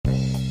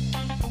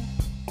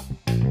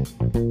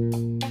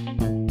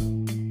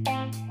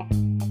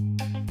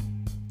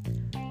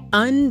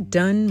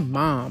Undone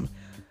Mom,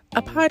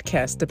 a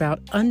podcast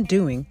about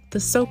undoing the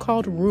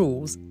so-called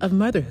rules of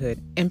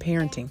motherhood and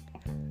parenting.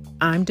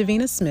 I'm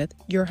Davina Smith,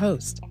 your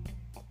host.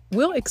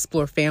 We'll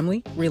explore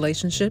family,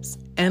 relationships,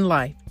 and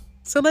life.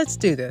 So let's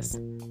do this.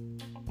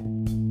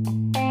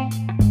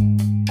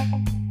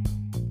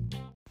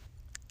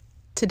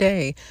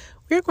 Today,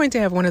 we're going to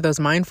have one of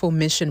those mindful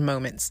mission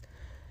moments.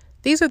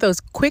 These are those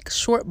quick,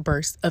 short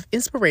bursts of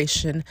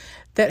inspiration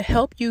that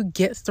help you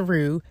get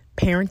through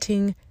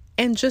parenting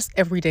and just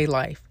everyday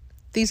life.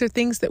 These are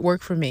things that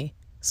work for me,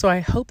 so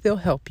I hope they'll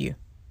help you.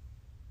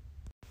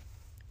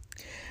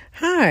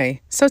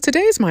 Hi, so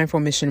today's mindful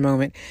mission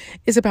moment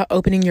is about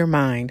opening your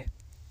mind.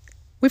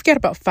 We've got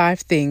about 5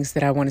 things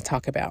that I want to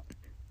talk about.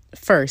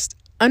 First,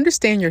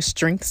 understand your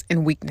strengths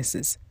and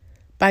weaknesses.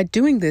 By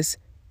doing this,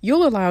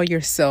 you'll allow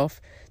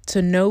yourself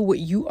to know what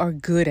you are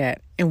good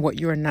at and what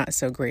you are not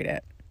so great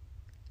at.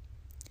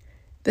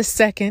 The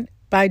second,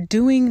 by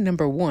doing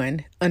number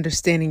 1,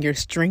 understanding your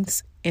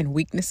strengths and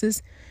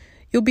weaknesses,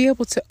 you'll be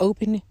able to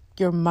open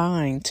your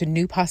mind to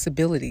new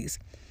possibilities.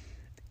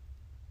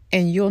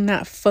 And you'll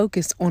not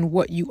focus on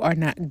what you are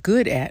not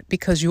good at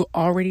because you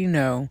already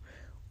know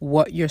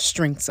what your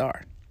strengths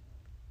are.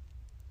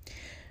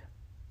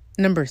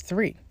 Number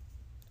 3,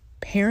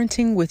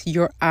 parenting with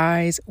your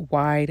eyes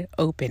wide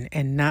open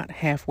and not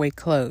halfway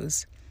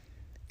closed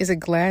is a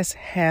glass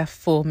half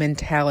full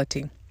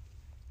mentality.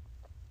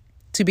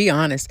 To be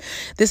honest,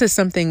 this is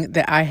something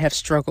that I have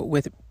struggled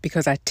with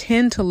because I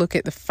tend to look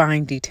at the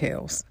fine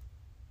details.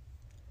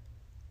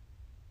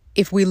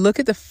 If we look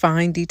at the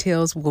fine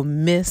details, we'll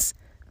miss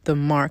the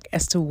mark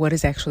as to what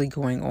is actually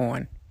going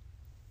on.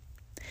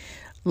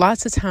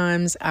 Lots of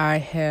times I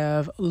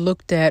have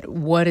looked at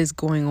what is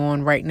going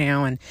on right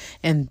now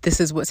and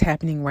this is what's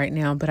happening right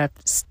now, but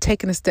I've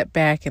taken a step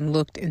back and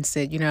looked and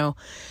said,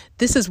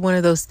 this is one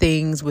of those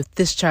things with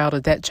this child or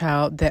that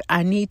child that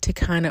I need to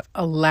kind of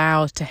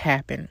allow to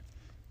happen.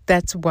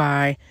 That's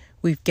why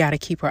we've got to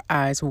keep our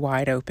eyes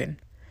wide open.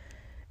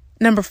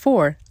 Number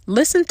 4,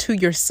 listen to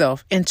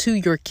yourself and to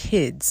your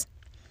kids.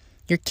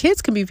 Your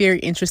kids can be very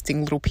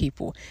interesting little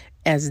people.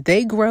 As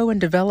they grow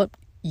and develop,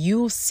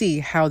 you'll see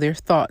how their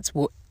thoughts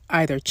will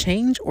either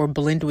change or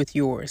blend with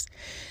yours.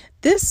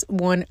 This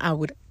one I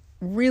would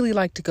really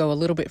like to go a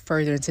little bit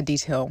further into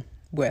detail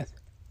with.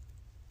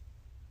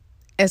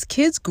 As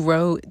kids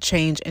grow,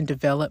 change, and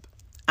develop,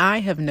 I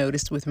have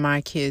noticed with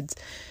my kids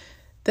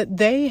that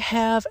they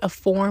have a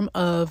form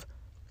of,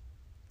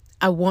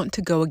 I want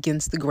to go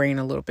against the grain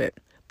a little bit,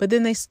 but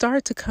then they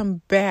start to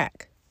come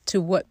back to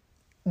what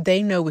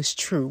they know is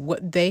true,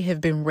 what they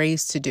have been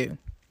raised to do,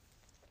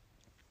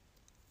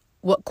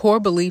 what core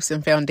beliefs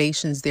and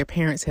foundations their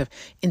parents have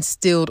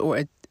instilled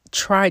or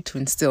tried to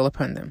instill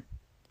upon them.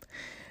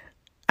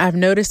 I've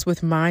noticed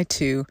with my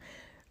 2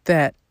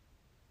 that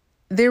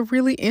they're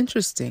really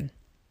interesting.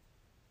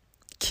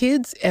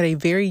 Kids at a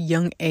very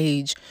young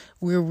age,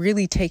 we're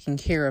really taking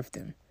care of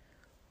them.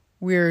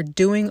 We're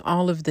doing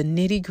all of the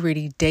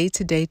nitty-gritty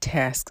day-to-day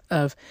tasks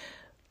of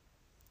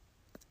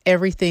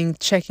everything,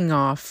 checking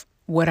off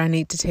what I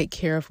need to take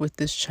care of with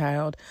this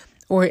child.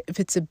 Or if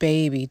it's a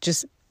baby,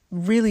 just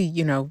really,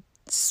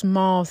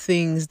 small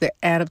things that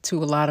add up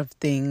to a lot of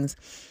things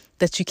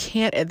that you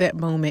can't at that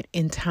moment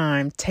in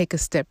time take a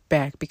step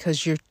back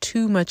because you're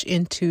too much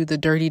into the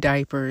dirty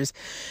diapers,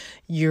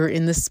 you're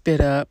in the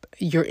spit up,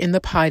 you're in the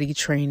potty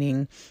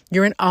training,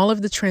 you're in all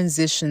of the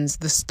transitions,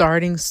 the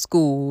starting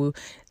school,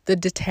 the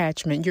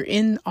detachment, you're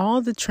in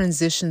all the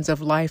transitions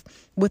of life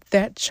with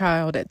that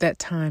child at that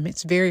time.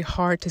 It's very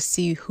hard to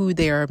see who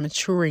they are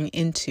maturing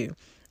into.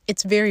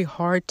 It's very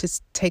hard to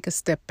take a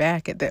step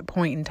back at that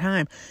point in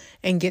time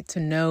and get to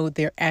know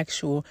their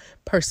actual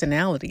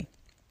personality.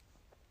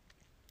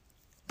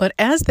 But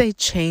as they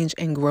change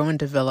and grow and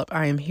develop,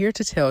 I am here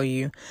to tell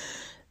you,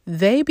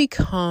 they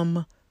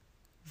become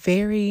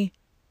very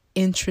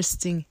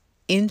interesting,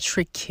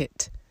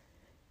 intricate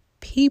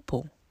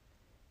people,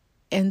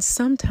 and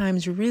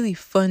sometimes really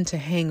fun to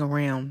hang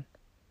around.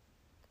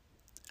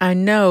 I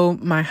know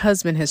my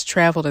husband has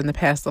traveled in the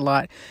past a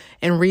lot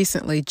and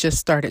recently just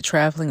started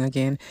traveling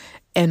again,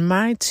 and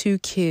my 2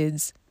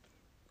 kids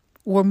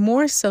were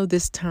more so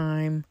this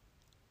time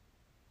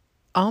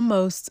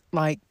almost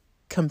like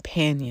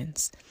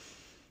companions.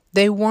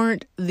 They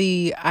weren't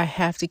I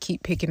have to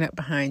keep picking up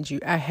behind you.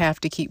 I have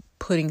to keep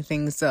putting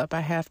things up. I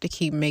have to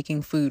keep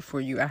making food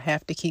for you. I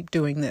have to keep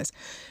doing this.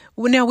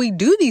 Well, now we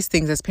do these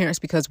things as parents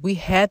because we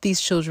had these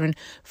children.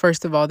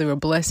 First of all, they were a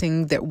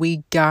blessing that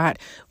we got.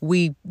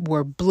 We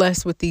were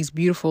blessed with these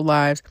beautiful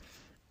lives.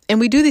 And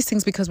we do these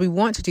things because we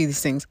want to do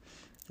these things.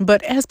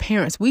 But as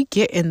parents, we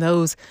get in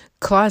those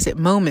closet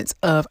moments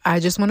of, I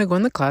just want to go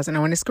in the closet and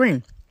I want to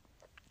scream.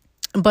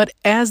 But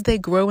as they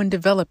grow and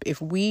develop,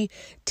 if we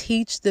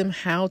teach them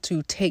how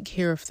to take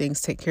care of things,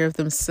 take care of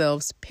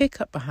themselves,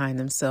 pick up behind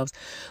themselves,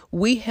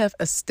 we have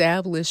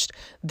established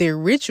their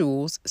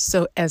rituals.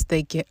 So as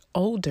they get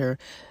older,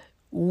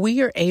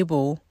 we are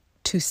able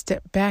to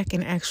step back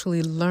and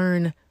actually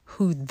learn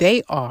who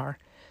they are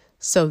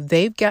So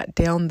they've got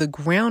down the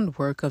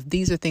groundwork of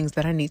these are things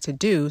that I need to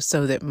do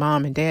so that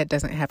mom and dad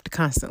doesn't have to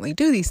constantly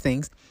do these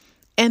things.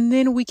 And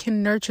then we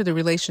can nurture the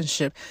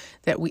relationship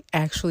that we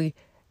actually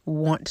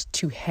want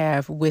to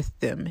have with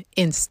them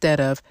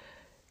instead of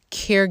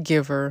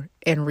caregiver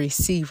and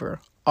receiver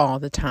all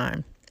the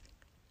time.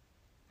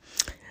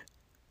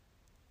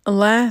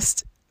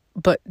 Last,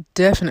 but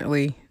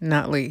definitely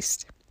not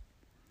least,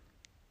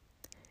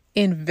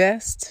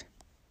 invest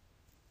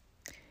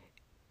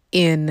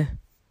in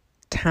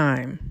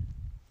time.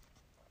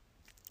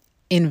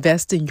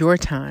 Invest in your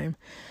time.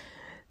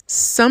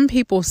 Some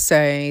people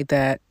say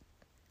that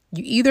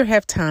you either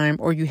have time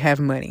or you have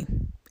money.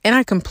 And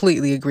I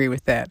completely agree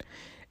with that.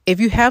 If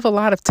you have a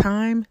lot of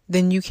time,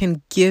 then you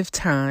can give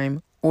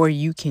time or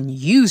you can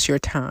use your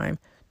time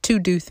to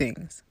do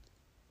things.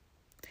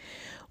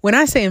 When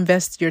I say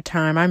invest your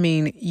time, I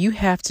mean you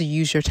have to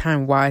use your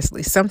time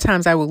wisely.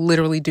 Sometimes I will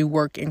literally do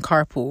work in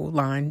carpool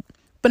line,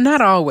 but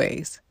not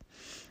always.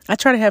 I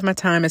try to have my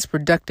time as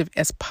productive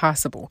as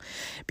possible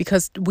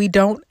because we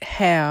don't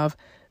have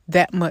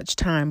that much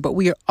time, but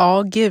we are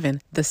all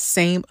given the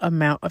same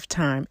amount of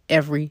time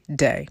every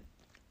day.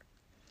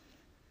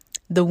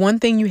 The one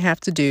thing you have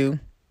to do,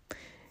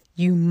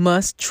 you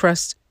must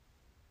trust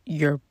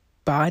your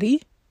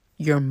body,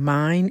 your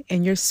mind,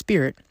 and your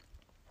spirit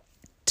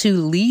to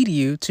lead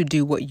you to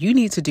do what you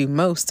need to do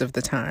most of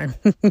the time,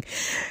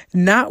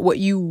 not what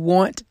you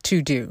want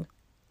to do.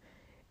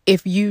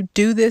 If you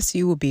do this,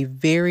 you will be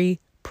very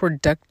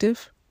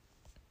productive.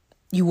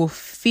 You will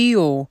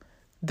feel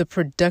the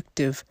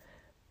productive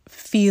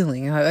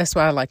feeling. That's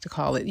what I like to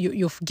call it.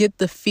 You'll get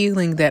the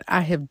feeling that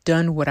I have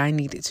done what I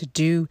needed to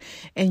do,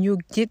 and you'll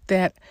get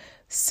that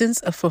sense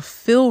of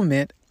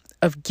fulfillment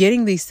of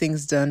getting these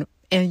things done,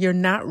 and you're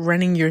not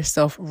running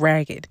yourself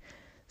ragged.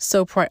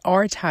 So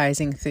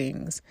prioritizing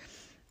things,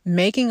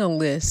 making a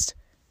list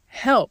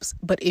helps.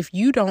 But if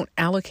you don't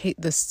allocate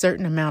the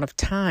certain amount of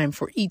time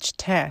for each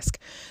task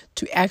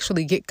to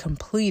actually get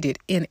completed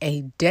in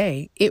a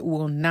day, it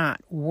will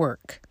not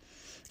work.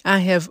 I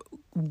have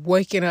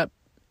waken up,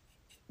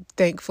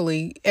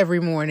 thankfully, every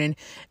morning.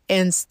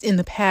 And in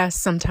the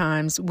past,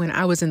 sometimes when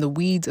I was in the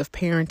weeds of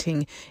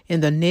parenting,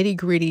 in the nitty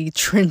gritty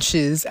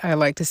trenches, I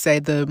like to say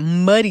the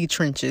muddy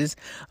trenches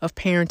of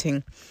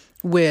parenting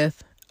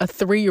with a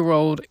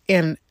 3-year-old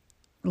and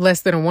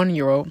less than a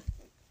 1-year-old.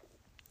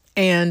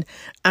 And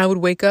I would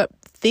wake up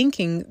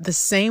thinking the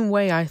same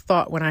way I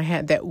thought when I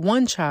had that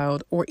one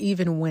child, or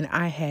even when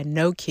I had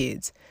no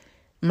kids.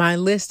 My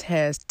list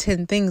has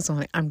 10 things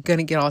on it. I'm going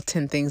to get all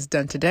 10 things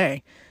done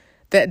today.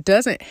 That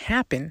doesn't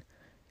happen.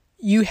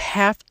 You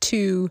have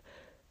to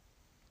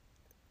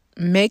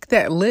make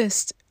that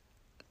list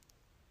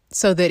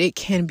so that it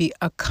can be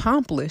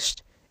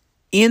accomplished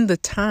in the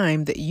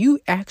time that you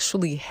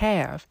actually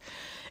have.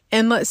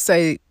 And let's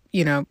say,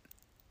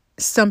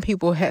 some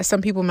people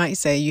might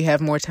say you have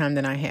more time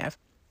than I have.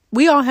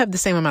 We all have the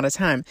same amount of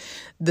time.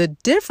 The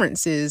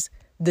difference is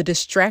the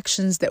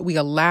distractions that we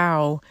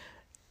allow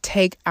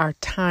take our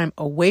time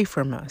away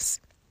from us.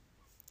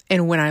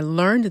 And when I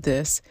learned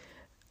this,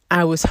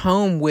 I was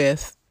home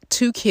with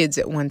 2 kids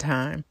at one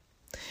time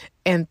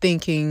and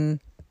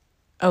thinking,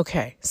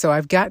 okay, so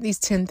I've got these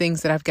 10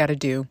 things that I've got to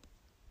do.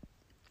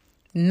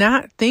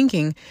 Not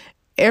thinking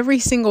every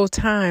single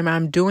time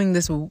I'm doing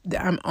this,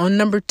 I'm on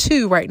number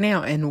 2 right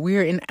now, and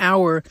we're in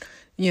hour,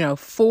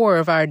 4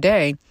 of our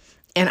day,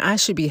 and I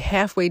should be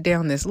halfway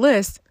down this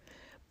list,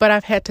 but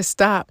I've had to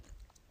stop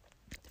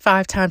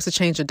 5 times to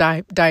change a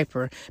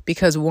diaper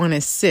because one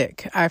is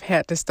sick. I've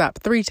had to stop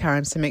 3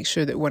 times to make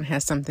sure that one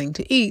has something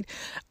to eat.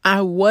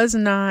 I was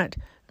not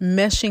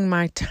meshing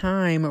my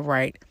time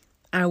right.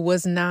 I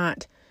was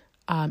not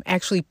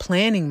actually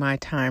planning my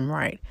time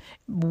right.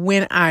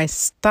 When I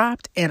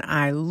stopped and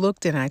I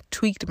looked and I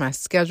tweaked my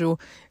schedule,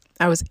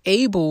 I was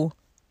able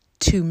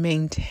to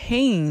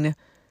maintain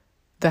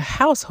the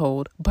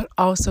household, but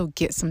also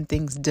get some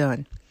things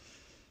done.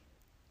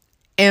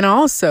 And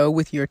also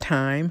with your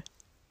time,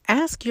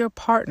 ask your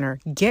partner,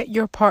 get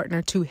your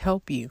partner to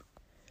help you,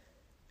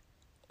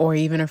 or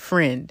even a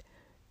friend.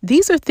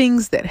 These are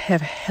things that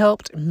have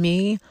helped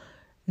me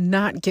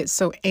not get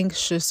so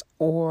anxious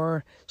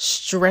or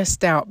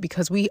stressed out,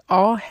 because we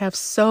all have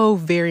so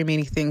very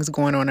many things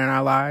going on in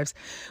our lives.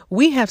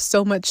 We have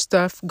so much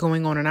stuff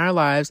going on in our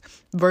lives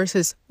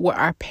versus what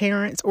our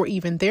parents or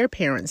even their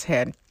parents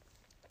had.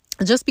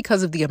 Just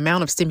because of the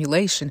amount of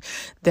stimulation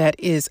that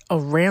is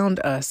around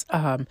us,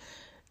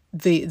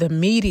 the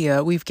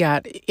media, we've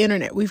got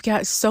internet, we've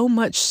got so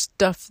much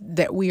stuff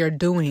that we are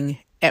doing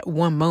at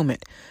one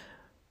moment.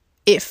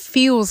 It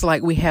feels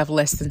like we have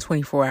less than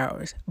 24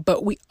 hours,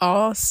 but we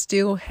all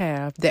still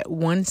have that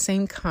one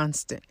same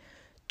constant,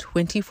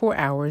 24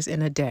 hours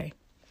in a day.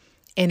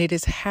 And it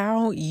is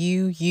how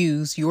you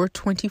use your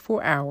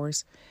 24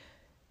 hours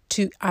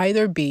to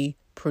either be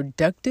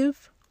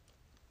productive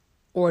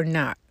or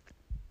not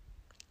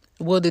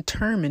will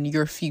determine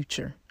your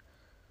future.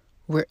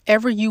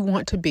 Wherever you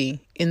want to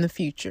be in the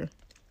future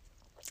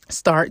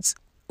starts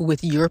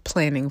with your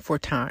planning for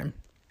time.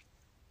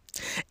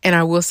 And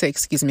I will say,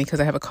 excuse me, because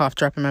I have a cough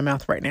drop in my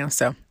mouth right now.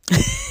 So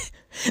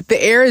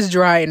the air is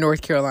dry in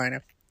North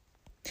Carolina.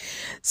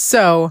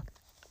 So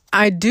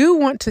I do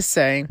want to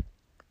say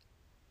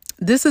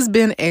this has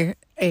been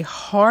a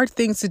hard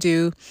thing to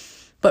do,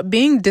 but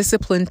being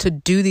disciplined to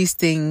do these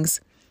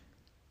things,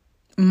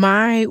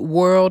 my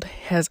world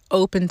has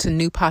opened to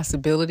new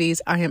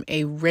possibilities. I am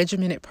a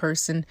regimented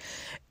person,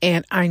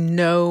 and I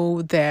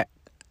know that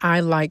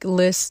I like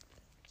lists.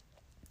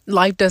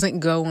 Life doesn't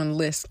go on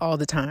lists all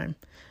the time.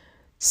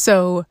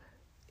 So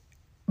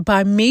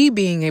by me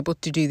being able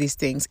to do these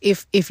things,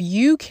 if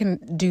you can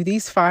do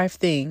these 5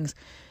 things,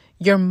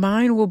 your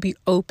mind will be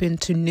open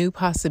to new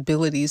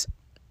possibilities.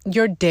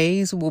 Your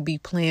days will be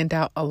planned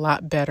out a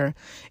lot better.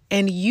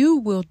 And you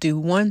will do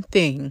one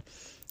thing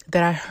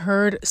that I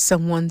heard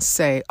someone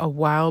say a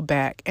while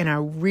back, and I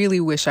really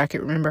wish I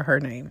could remember her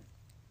name.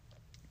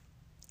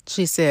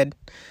 She said,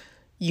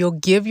 "You'll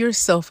give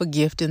yourself a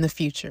gift in the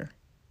future."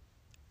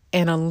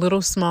 And a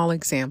little small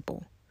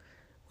example.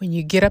 When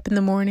you get up in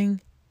the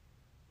morning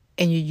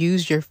and you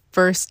use your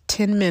first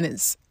 10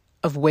 minutes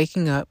of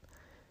waking up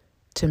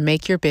to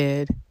make your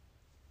bed,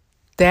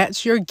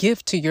 that's your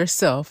gift to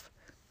yourself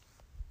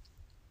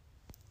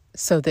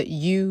so that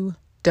you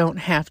don't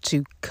have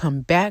to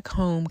come back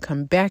home,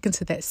 come back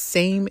into that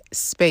same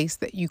space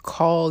that you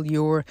call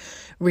your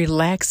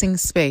relaxing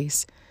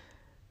space,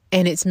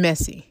 and it's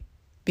messy.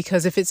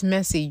 Because if it's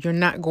messy,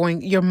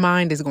 your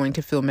mind is going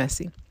to feel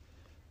messy.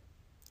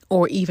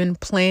 Or even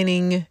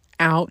planning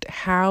out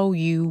how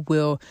you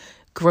will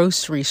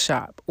grocery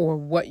shop, or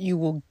what you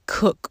will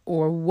cook,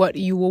 or what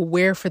you will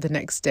wear for the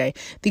next day.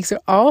 These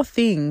are all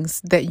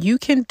things that you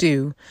can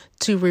do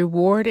to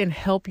reward and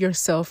help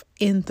yourself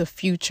in the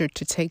future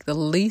to take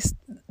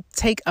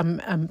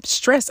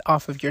stress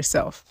off of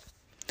yourself.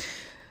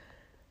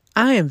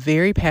 I am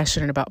very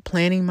passionate about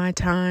planning my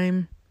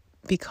time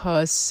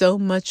because so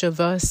much of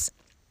us,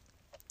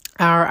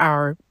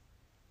 our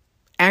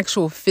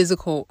actual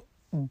physical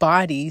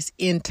bodies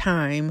in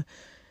time,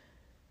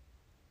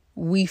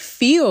 we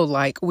feel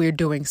like we're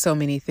doing so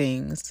many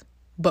things,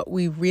 but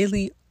we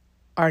really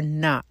are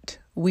not.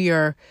 We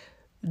are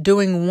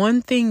doing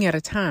one thing at a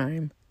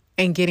time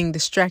and getting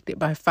distracted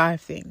by 5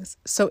 things.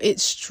 So it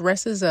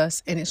stresses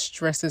us and it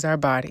stresses our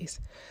bodies.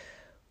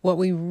 What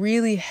we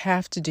really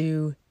have to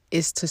do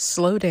is to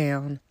slow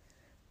down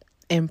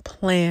and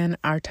plan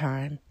our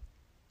time.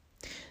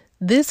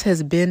 This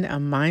has been a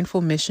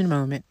Mindful Mission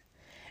moment.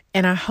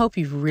 And I hope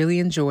you've really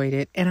enjoyed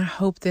it. And I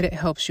hope that it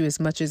helps you as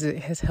much as it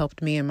has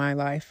helped me in my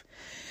life.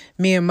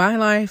 Me and my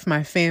life,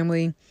 my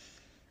family,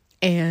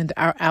 and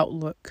our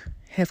outlook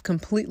have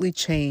completely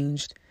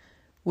changed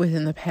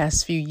within the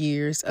past few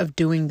years of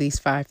doing these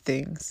 5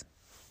 things.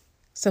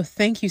 So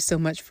thank you so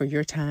much for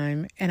your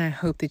time. And I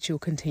hope that you'll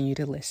continue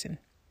to listen.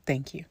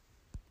 Thank you.